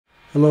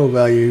Hello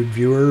valued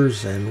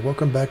viewers and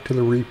welcome back to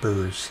the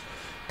Reapers.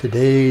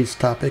 Today's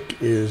topic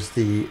is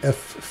the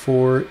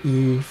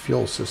F-4E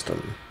fuel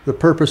system. The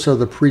purpose of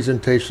the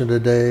presentation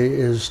today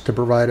is to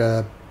provide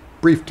a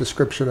brief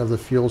description of the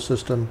fuel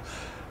system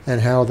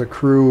and how the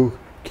crew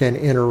can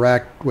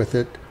interact with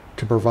it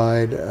to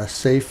provide a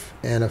safe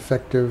and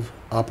effective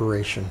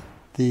operation.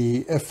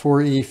 The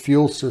F-4E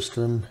fuel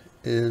system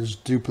is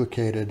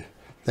duplicated.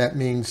 That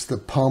means the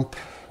pump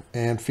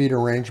and feed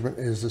arrangement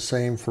is the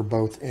same for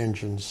both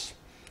engines,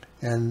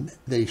 and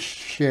they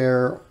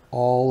share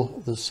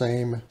all the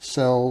same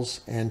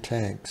cells and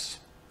tanks.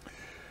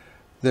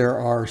 There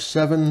are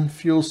 7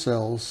 fuel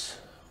cells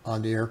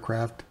on the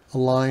aircraft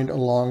aligned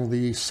along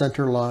the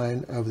center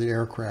line of the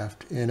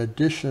aircraft. In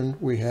addition,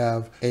 we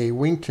have a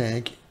wing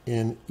tank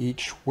in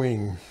each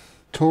wing.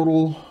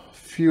 Total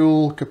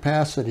fuel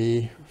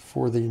capacity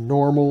for the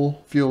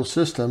normal fuel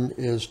system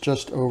is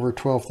just over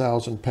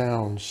 12,000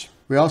 pounds.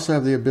 We also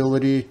have the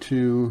ability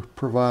to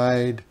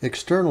provide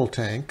external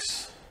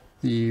tanks.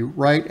 The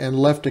right and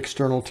left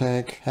external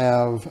tank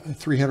have a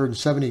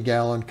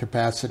 370-gallon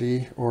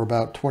capacity, or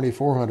about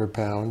 2,400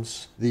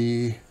 pounds.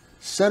 The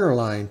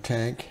centerline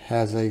tank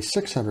has a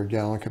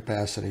 600-gallon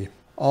capacity.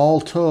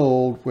 All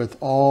told, with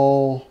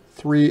all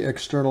 3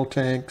 external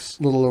tanks,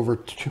 a little over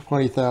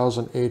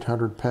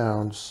 20,800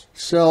 pounds.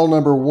 Cell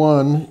number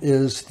 1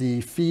 is the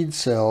feed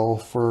cell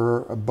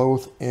for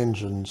both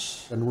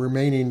engines. And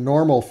remaining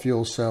normal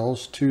fuel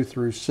cells, 2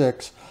 through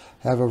 6,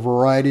 have a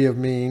variety of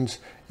means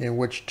in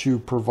which to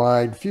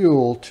provide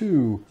fuel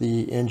to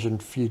the engine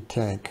feed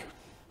tank.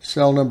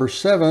 Cell number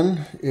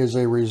 7 is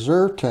a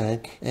reserve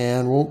tank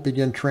and won't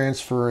begin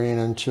transferring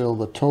until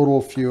the total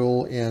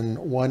fuel in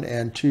 1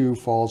 and 2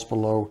 falls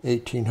below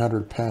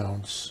 1,800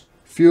 pounds.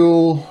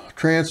 Fuel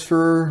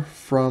transfer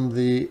from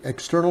the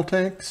external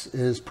tanks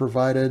is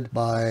provided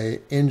by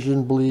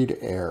engine bleed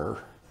air.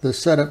 The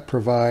setup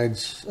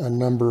provides a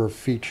number of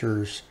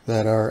features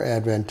that are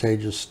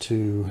advantageous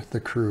to the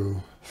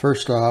crew.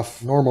 First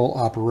off, normal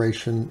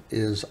operation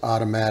is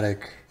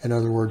automatic. In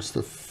other words,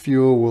 the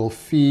fuel will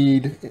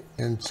feed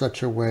in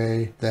such a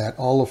way that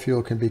all the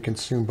fuel can be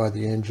consumed by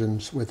the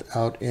engines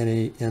without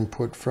any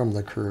input from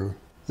the crew.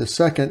 The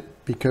second,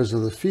 because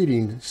of the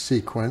feeding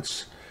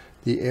sequence,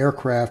 the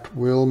aircraft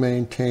will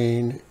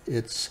maintain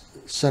its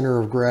center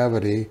of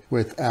gravity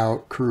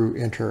without crew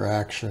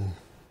interaction.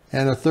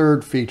 And a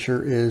third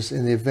feature is,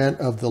 in the event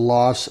of the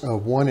loss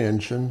of one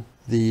engine,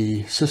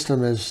 the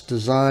system is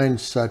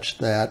designed such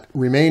that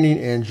remaining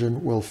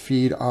engine will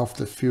feed off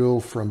the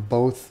fuel from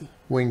both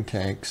wing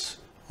tanks,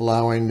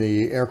 allowing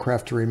the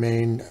aircraft to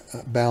remain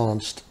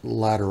balanced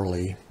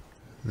laterally.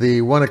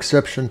 The one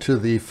exception to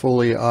the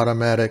fully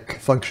automatic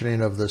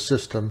functioning of the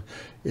system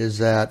is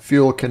that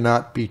fuel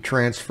cannot be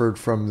transferred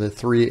from the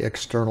 3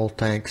 external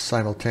tanks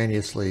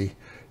simultaneously.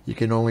 You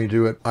can only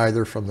do it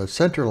either from the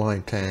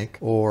centerline tank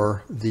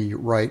or the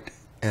right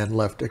and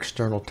left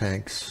external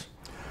tanks.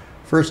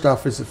 First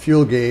off is the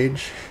fuel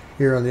gauge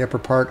here on the upper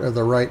part of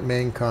the right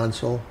main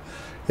console.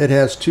 It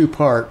has 2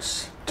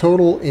 parts.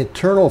 Total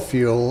internal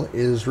fuel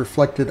is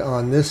reflected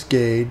on this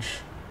gauge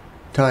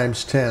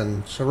times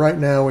 10. So right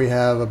now we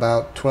have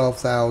about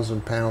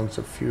 12,000 pounds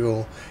of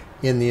fuel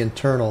in the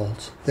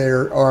internals.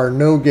 There are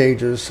no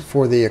gauges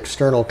for the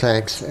external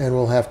tanks, and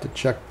we'll have to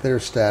check their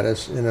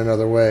status in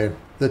another way.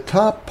 The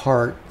top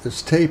part,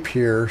 this tape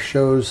here,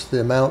 shows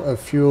the amount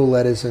of fuel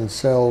that is in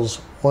cells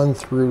 1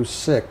 through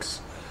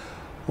 6,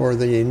 or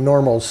the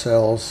normal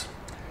cells.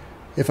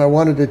 If I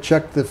wanted to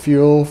check the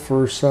fuel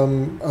for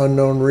some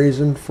unknown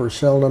reason for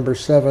cell number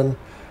 7,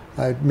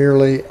 I'd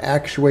merely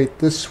actuate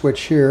this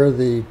switch here,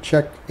 the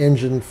check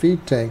engine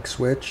feed tank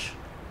switch,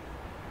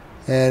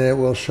 and it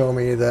will show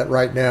me that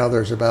right now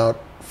there's about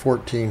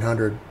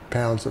 1,400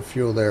 pounds of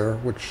fuel there,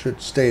 which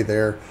should stay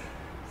there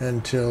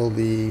until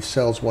the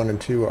cells 1 and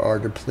 2 are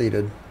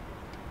depleted.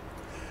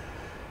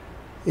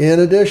 In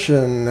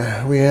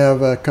addition, we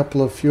have a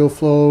couple of fuel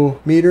flow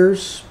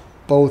meters,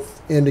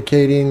 both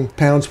indicating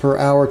pounds per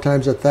hour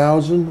times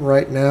 1,000.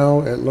 Right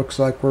now it looks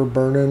like we're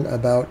burning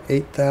about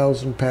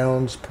 8,000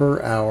 pounds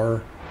per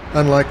hour.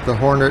 Unlike the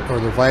Hornet or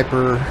the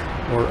Viper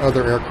or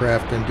other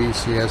aircraft in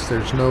DCS,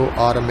 there's no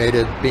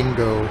automated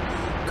bingo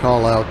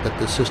call out that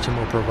the system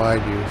will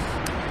provide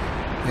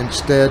you.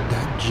 Instead,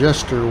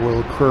 Jester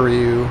will query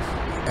you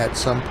at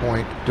some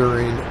point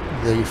during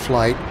the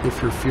flight if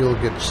your fuel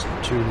gets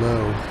too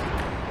low.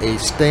 A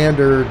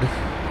standard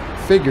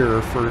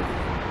figure for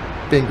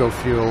bingo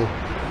fuel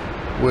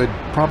would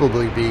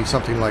probably be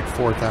something like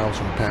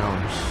 4,000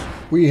 pounds.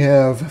 We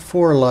have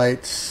 4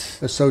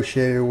 lights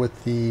associated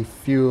with the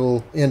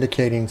fuel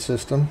indicating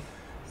system.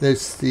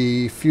 It's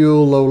the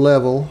fuel low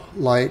level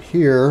light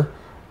here,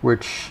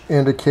 which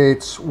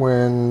indicates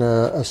when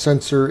a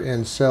sensor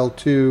in cell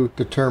 2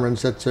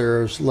 determines that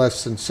there's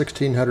less than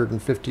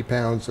 1,650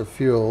 pounds of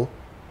fuel.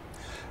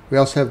 We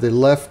also have the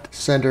left,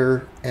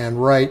 center,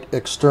 and right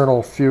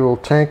external fuel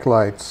tank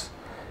lights.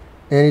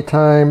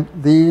 Anytime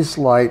these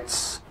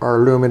lights are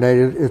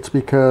illuminated, it's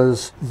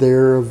because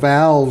their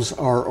valves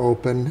are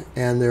open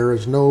and there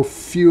is no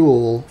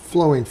fuel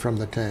flowing from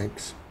the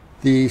tanks.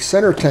 The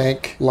center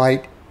tank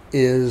light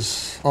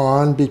is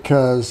on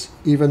because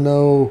even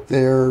though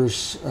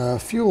there's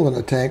fuel in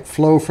the tank,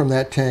 flow from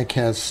that tank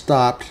has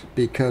stopped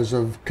because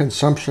of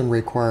consumption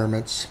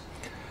requirements.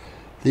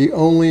 The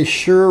only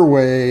sure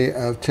way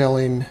of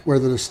telling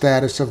whether the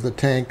status of the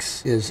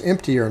tanks is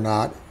empty or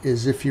not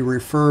is if you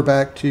refer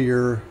back to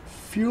your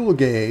fuel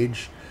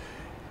gauge.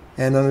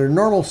 And under a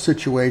normal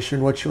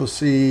situation, what you'll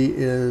see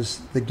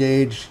is the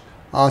gauge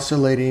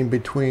oscillating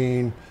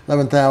between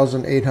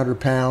 11,800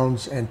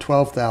 pounds and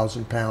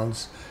 12,000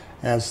 pounds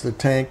as the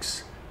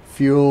tanks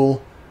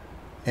fuel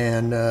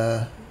and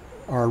are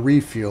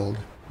refueled.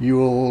 You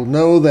will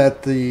know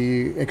that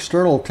the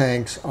external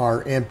tanks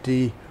are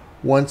empty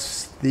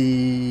once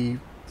the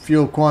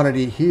fuel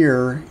quantity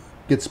here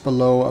gets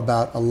below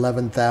about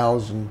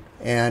 11,000,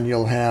 and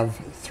you'll have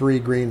 3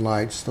 green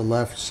lights, the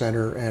left,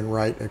 center, and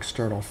right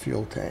external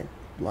fuel tank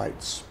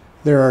lights.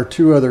 There are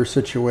 2 other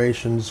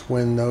situations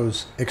when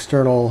those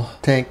external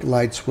tank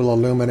lights will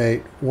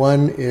illuminate.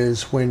 One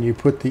is when you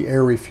put the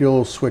air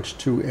refuel switch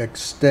to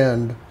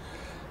extend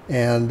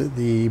and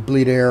the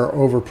bleed air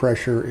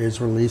overpressure is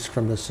released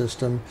from the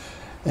system.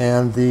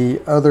 And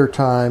the other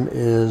time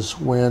is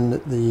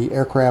when the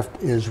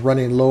aircraft is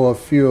running low of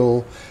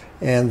fuel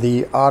and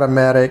the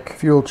automatic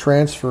fuel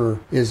transfer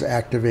is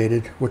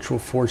activated, which will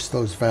force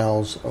those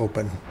valves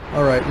open.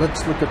 All right,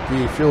 let's look at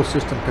the fuel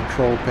system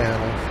control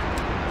panel.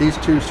 These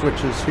 2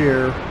 switches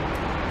here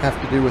have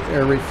to do with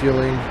air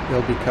refueling.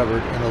 They'll be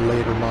covered in a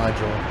later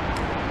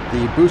module.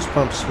 The boost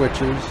pump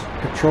switches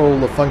control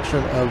the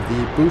function of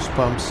the boost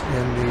pumps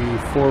in the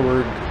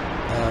forward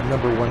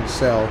number 1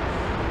 cell.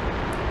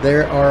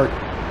 They are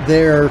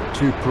there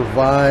to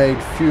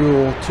provide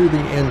fuel to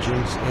the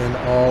engines in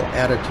all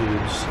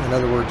attitudes. In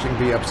other words, you can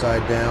be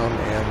upside down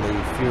and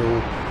the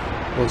fuel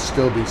will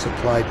still be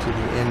supplied to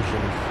the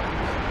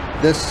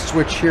engine. This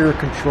switch here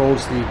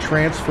controls the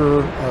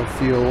transfer of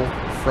fuel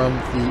from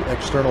the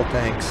external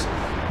tanks.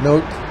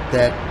 Note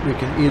that we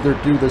can either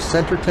do the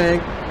center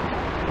tank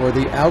or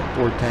the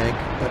outboard tank,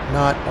 but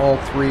not all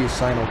 3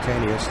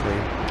 simultaneously.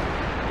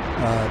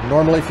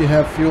 Normally, if you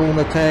have fuel in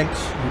the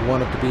tanks, you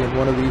want it to be in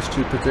one of these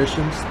 2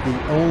 positions.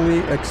 The only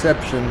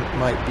exception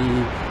might be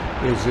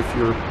is if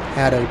you're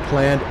at a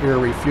planned air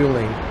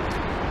refueling.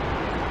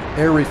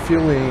 Air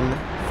refueling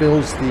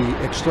fills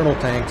the external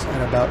tanks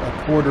at about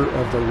 1/4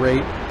 of the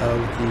rate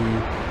of the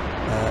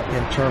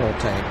internal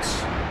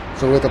tanks.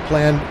 So with a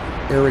planned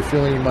air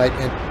refueling, you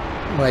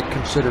might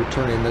consider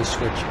turning this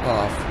switch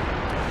off.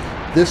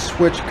 This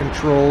switch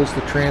controls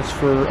the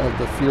transfer of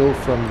the fuel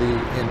from the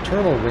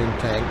internal wing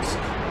tanks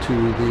to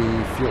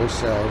the fuel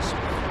cells.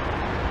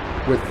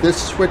 With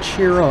this switch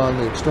here on,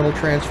 the external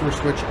transfer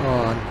switch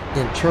on,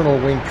 internal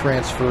wing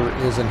transfer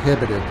is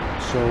inhibited.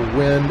 So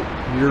when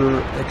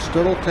your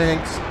external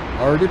tanks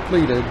are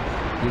depleted,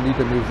 you need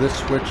to move this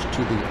switch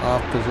to the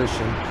off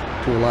position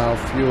to allow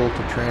fuel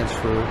to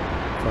transfer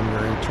from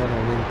your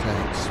internal wing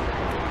tanks.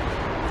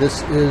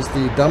 This is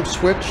the dump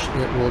switch.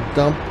 It will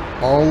dump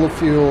all the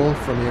fuel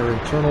from your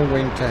internal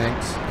wing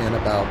tanks in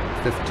about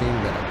 15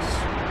 minutes.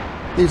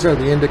 These are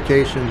the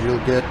indications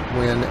you'll get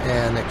when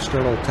an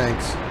external tank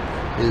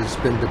has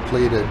been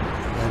depleted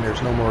and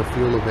there's no more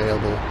fuel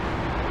available.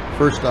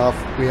 First off,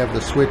 we have the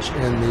switch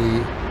in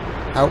the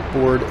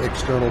outboard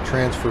external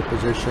transfer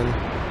position.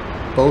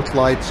 Both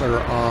lights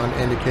are on,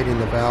 indicating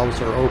the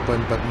valves are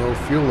open but no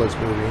fuel is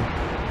moving,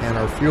 and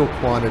our fuel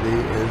quantity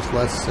is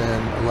less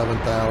than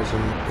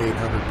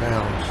 11,800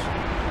 pounds.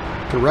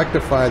 To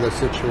rectify the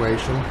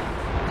situation,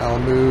 I'll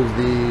move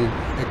the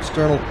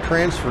external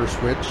transfer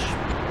switch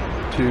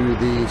to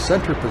the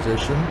center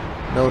position.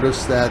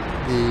 Notice that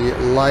the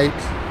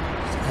lights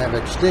have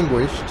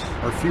extinguished.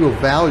 Our fuel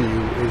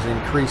value is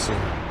increasing.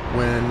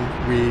 When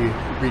we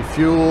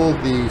refuel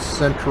the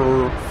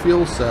central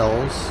fuel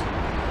cells,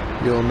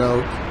 you'll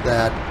note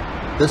that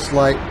this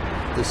light,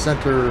 the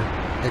center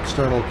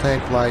external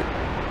tank light,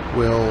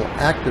 will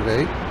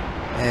activate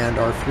and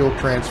our fuel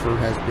transfer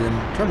has been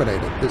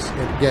terminated. This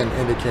again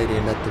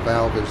indicating that the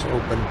valve is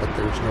open but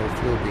there's no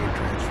fuel being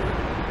transferred.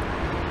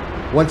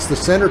 Once the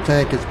center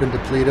tank has been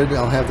depleted,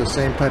 I'll have the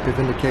same type of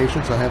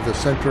indications. I'll have the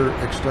center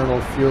external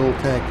fuel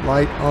tank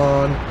light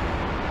on.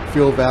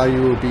 Fuel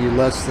value will be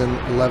less than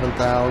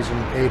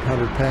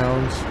 11,800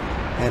 pounds,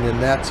 and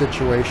in that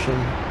situation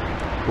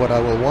what I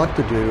will want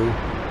to do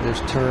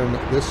is turn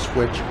this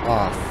switch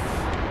off.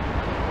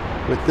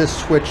 With this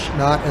switch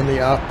not in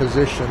the off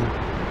position,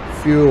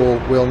 fuel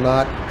will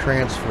not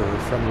transfer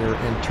from your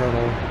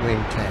internal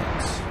wing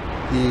tanks.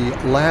 The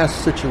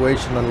last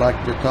situation I'd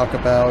like to talk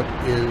about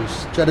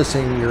is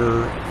jettisoning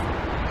your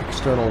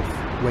external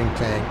wing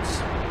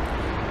tanks.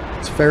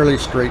 It's fairly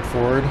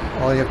straightforward.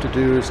 All you have to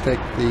do is take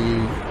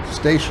the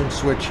station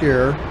switch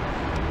here,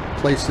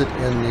 place it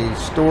in the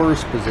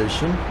stores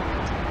position,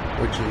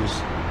 which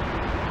is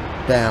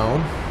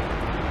down.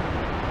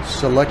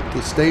 Select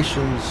the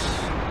stations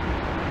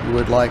you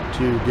would like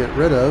to get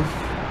rid of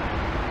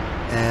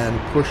and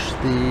push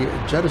the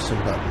jettison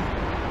button.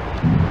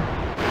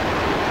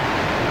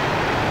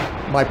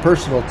 My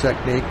personal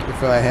technique,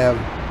 if I have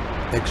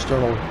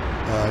external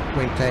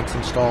wing tanks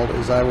installed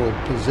is I will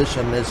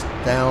position this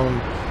down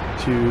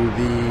to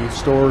the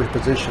store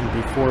position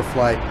before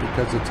flight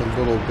because it's a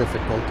little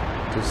difficult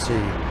to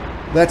see.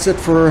 That's it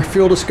for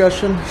fuel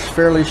discussion. It's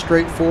fairly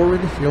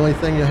straightforward. The only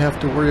thing you have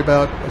to worry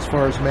about as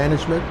far as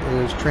management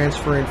is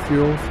transferring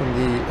fuel from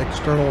the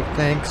external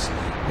tanks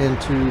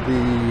into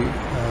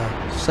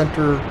the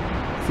center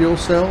fuel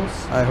cells.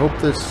 I hope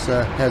this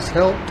has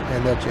helped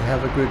and that you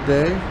have a good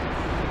day.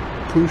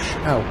 Poosh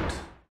out.